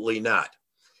 Absolutely not.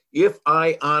 If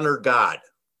I honor God,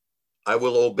 I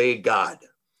will obey God.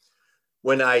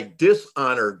 When I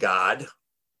dishonor God,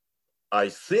 I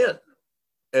sin.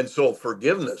 And so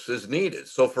forgiveness is needed.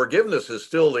 So forgiveness is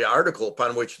still the article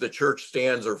upon which the church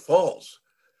stands or falls.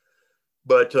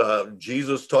 But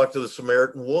Jesus talked to the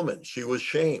Samaritan woman. She was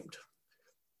shamed.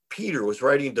 Peter was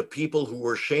writing to people who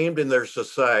were shamed in their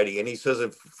society. And he says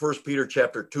in 1 Peter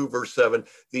chapter 2, verse 7,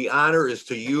 the honor is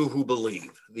to you who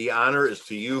believe. The honor is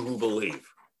to you who believe.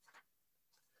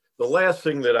 The last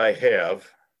thing that I have,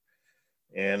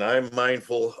 and I'm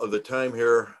mindful of the time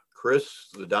here, Chris,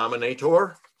 the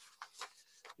Dominator,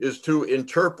 is to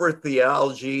interpret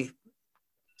theology,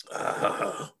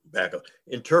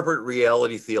 interpret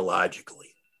reality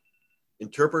theologically.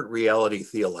 Interpret reality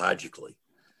theologically.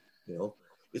 You know,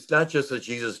 it's not just that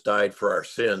Jesus died for our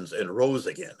sins and rose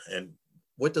again. And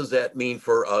what does that mean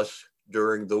for us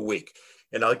during the week?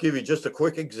 And I'll give you just a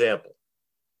quick example.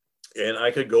 And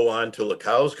I could go on till the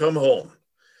cows come home.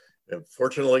 And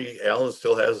fortunately, Alan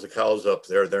still has the cows up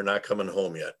there. They're not coming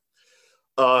home yet.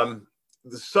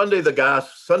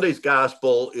 Sunday's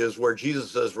gospel is where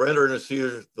Jesus says, render unto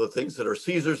Caesar the things that are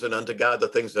Caesar's and unto God the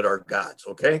things that are God's,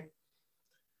 okay?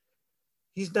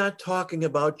 He's not talking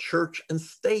about church and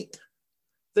state.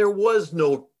 There was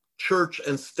no church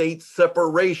and state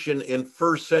separation in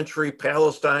first century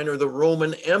Palestine or the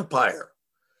Roman Empire.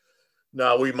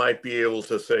 Now we might be able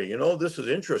to say, you know, this is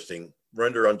interesting,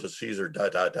 render unto Caesar,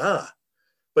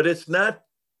 but it's not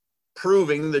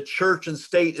proving the church and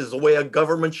state is the way a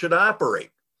government should operate.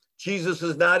 Jesus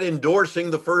is not endorsing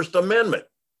the First Amendment.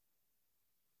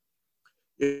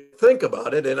 If you think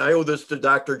about it, and I owe this to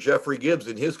Dr. Jeffrey Gibbs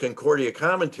in his Concordia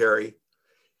commentary,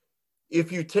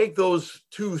 if you take those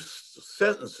two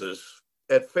sentences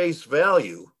at face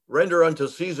value, render unto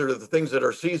Caesar the things that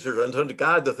are Caesar's and unto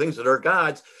God the things that are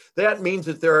God's, that means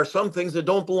that there are some things that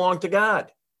don't belong to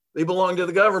God. They belong to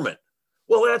the government.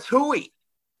 Well, that's hooey.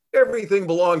 Everything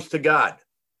belongs to God.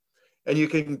 And you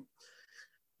can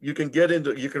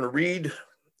read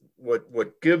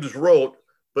what Gibbs wrote,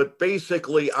 but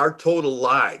basically our total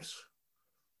lives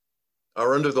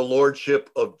are under the lordship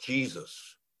of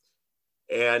Jesus.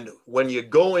 And when you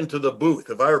go into the booth,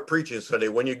 if I were preaching Sunday,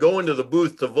 when you go into the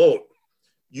booth to vote,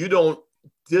 you don't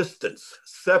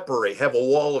separate, have a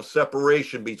wall of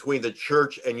separation between the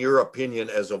church and your opinion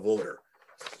as a voter.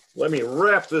 Let me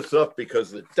wrap this up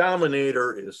because the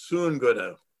Dominator is soon going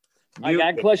to. I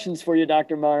got questions for you,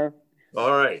 Dr. Meyer.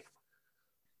 All right.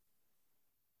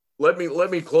 Let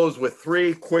me close with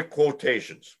three quick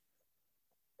quotations.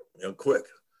 Quick.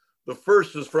 The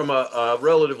first is from a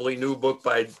relatively new book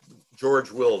by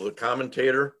George Will, the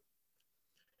commentator.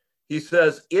 He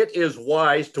says, it is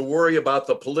wise to worry about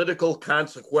the political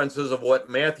consequences of what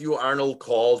Matthew Arnold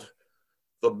called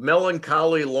the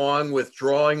melancholy long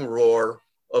withdrawing roar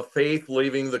of faith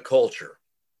leaving the culture.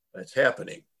 That's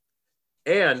happening.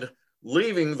 And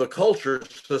leaving the culture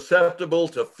susceptible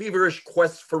to feverish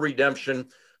quests for redemption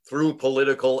through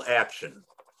political action.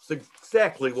 It's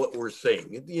exactly what we're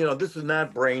saying. You know, this is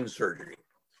not brain surgery.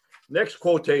 Next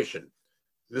quotation.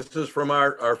 This is from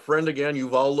our friend again,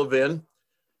 Yuval Levin.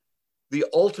 The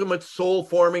ultimate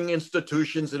soul-forming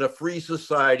institutions in a free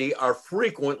society are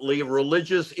frequently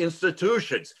religious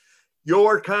institutions.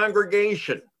 Your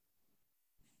congregation.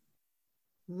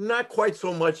 Not quite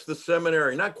so much the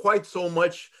seminary, not quite so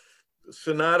much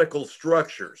synodical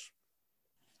structures.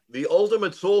 The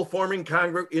ultimate soul-forming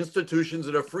institutions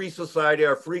in a free society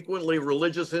are frequently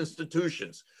religious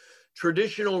institutions.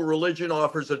 Traditional religion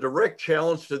offers a direct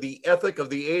challenge to the ethic of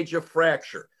the age of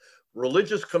fracture.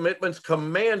 Religious commitments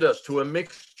command us to a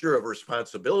mixture of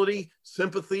responsibility,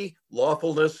 sympathy,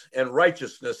 lawfulness, and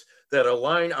righteousness that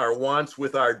align our wants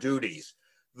with our duties.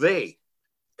 They,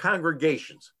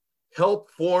 congregations,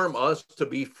 help form us to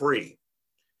be free.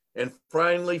 And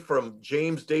finally, from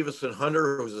James Davison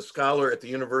Hunter, who's a scholar at the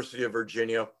University of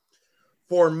Virginia,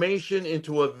 formation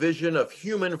into a vision of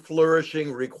human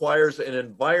flourishing requires an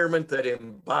environment that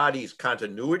embodies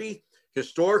continuity,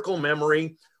 historical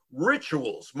memory,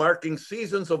 rituals marking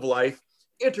seasons of life,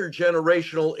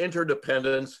 intergenerational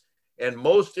interdependence, and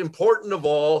most important of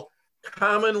all,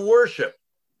 common worship.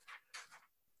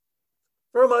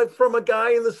 From a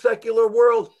guy in the secular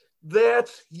world,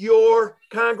 that's your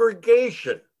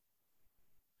congregation.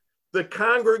 The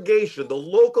congregation, the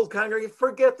local congregation,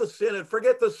 forget the synod,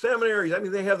 forget the seminaries. I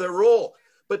mean, they have their role.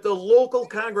 but the local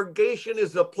congregation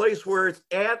is the place where it's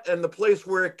at and the place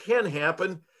where it can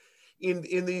happen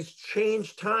in these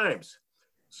changed times.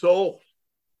 So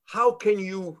how can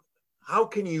you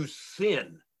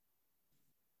sin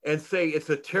and say it's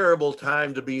a terrible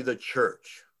time to be the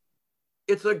church?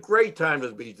 It's a great time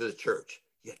to be the church.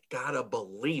 You gotta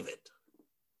believe it.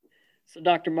 So,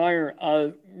 Dr.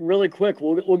 Meyer, really quick,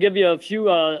 we'll give you a few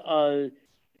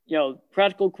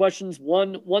practical questions.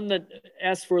 One that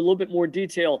asks for a little bit more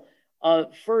detail.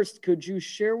 First, could you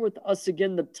share with us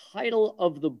again the title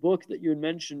of the book that you had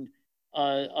mentioned,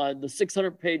 the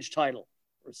 600-page title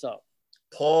or so?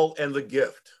 Paul and the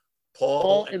Gift.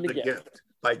 Paul and the Gift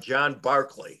by John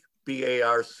Barclay,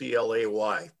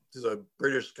 Barclay. He's a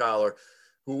British scholar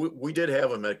who we did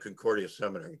have him at Concordia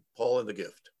Seminary. Paul and the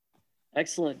Gift.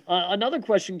 Excellent. Another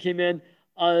question came in.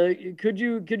 Could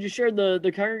you share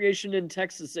the congregation in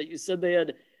Texas that you said they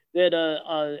had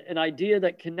an idea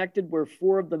that connected where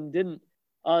four of them didn't?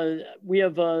 We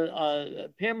have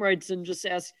Pam writes and just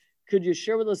asks, could you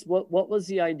share with us what was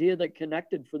the idea that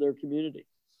connected for their community?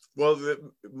 Well,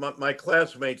 my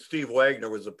classmate Steve Wagner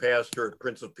was a pastor at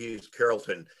Prince of Peace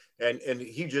Carrollton, and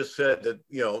he just said that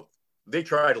they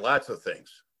tried lots of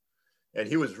things, and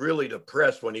he was really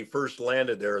depressed when he first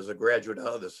landed there as a graduate out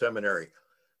of the seminary.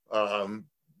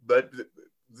 But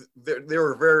there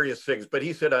were various things, but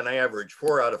he said on average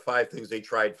 4 out of 5 things they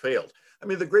tried failed. I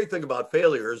mean, the great thing about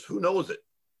failure is who knows it,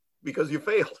 because you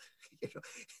failed.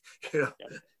 Yeah,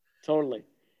 totally.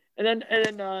 And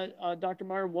then Dr.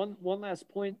 Meyer, one last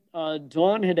point.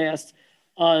 Dawn had asked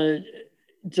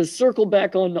to circle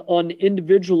back on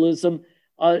individualism.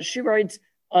 She writes,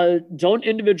 don't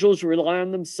individuals rely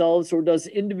on themselves, or does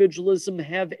individualism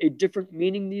have a different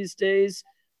meaning these days?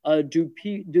 Do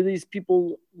these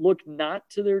people look not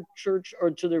to their church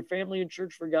or to their family and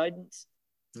church for guidance?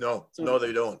 No,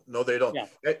 they don't. No, they don't.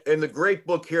 Yeah. And the great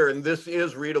book here, and this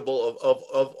is readable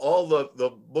of all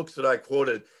the books that I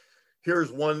quoted.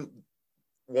 Here's one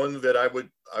that I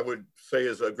would say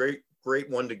is a great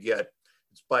one to get.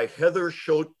 It's by Heather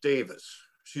Choate Davis.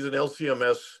 She's an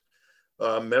LCMS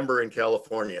member in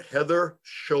California. Heather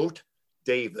Choate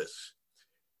Davis,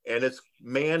 and it's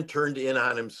Man Turned In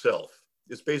on Himself.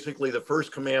 It's basically the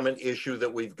first commandment issue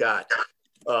that we've got,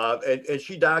 and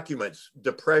she documents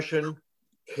depression,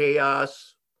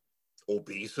 chaos,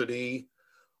 obesity.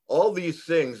 All these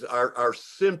things are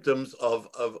symptoms of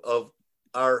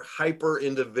our hyper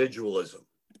individualism.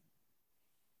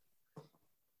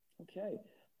 Okay.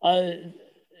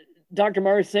 Dr.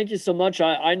 Meyer, thank you so much.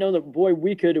 I know that, boy,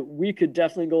 we could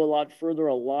definitely go a lot further,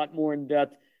 a lot more in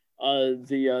depth.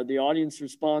 The audience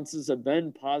responses have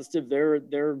been positive.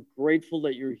 They're grateful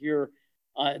that you're here.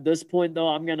 At this point, though,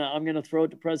 I'm gonna throw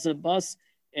it to President Buss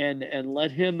and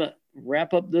let him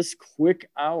wrap up this quick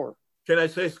hour. Can I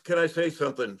say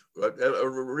something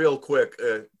real quick?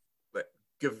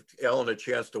 Give Alan a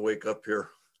chance to wake up here.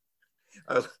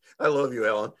 I love you,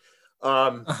 Alan.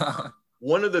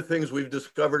 One of the things we've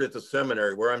discovered at the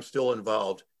seminary, where I'm still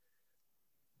involved,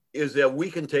 is that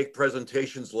we can take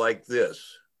presentations like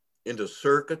this into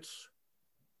circuits,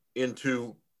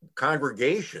 into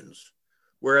congregations,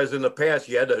 whereas in the past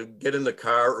you had to get in the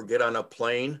car or get on a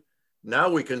plane. Now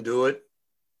we can do it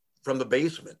from the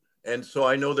basement. And so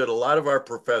I know that a lot of our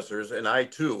professors, and I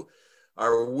too,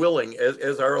 are willing,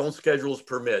 as our own schedules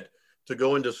permit, to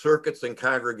go into circuits and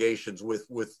congregations with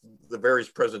the various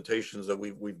presentations that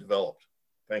we've developed.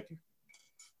 Thank you.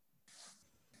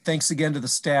 Thanks again to the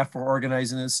staff for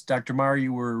organizing this. Dr. Meyer,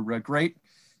 you were great.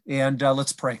 And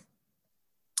let's pray.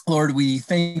 Lord, we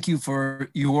thank you for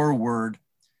your word,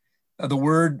 the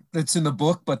word that's in the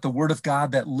book, but the word of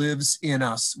God that lives in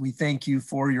us. We thank you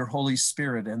for your Holy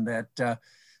Spirit, and that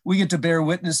we get to bear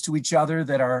witness to each other,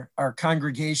 that our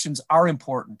congregations are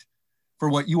important for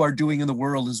what you are doing in the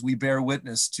world, as we bear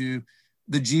witness to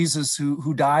the Jesus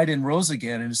who died and rose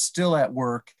again and is still at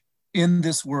work in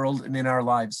this world and in our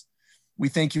lives. We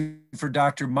thank you for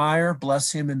Dr. Meyer.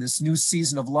 Bless him in this new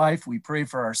season of life. We pray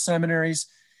for our seminaries,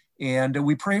 and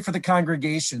we pray for the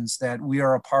congregations that we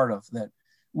are a part of, that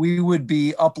we would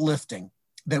be uplifting,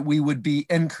 that we would be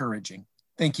encouraging.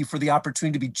 Thank you for the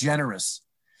opportunity to be generous,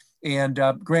 and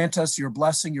grant us your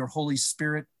blessing, your Holy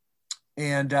Spirit,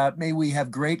 and may we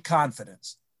have great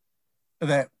confidence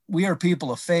that we are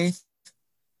people of faith,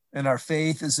 and our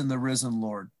faith is in the risen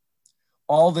Lord.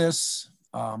 All this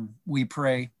we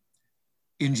pray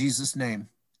in Jesus' name.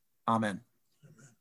 Amen.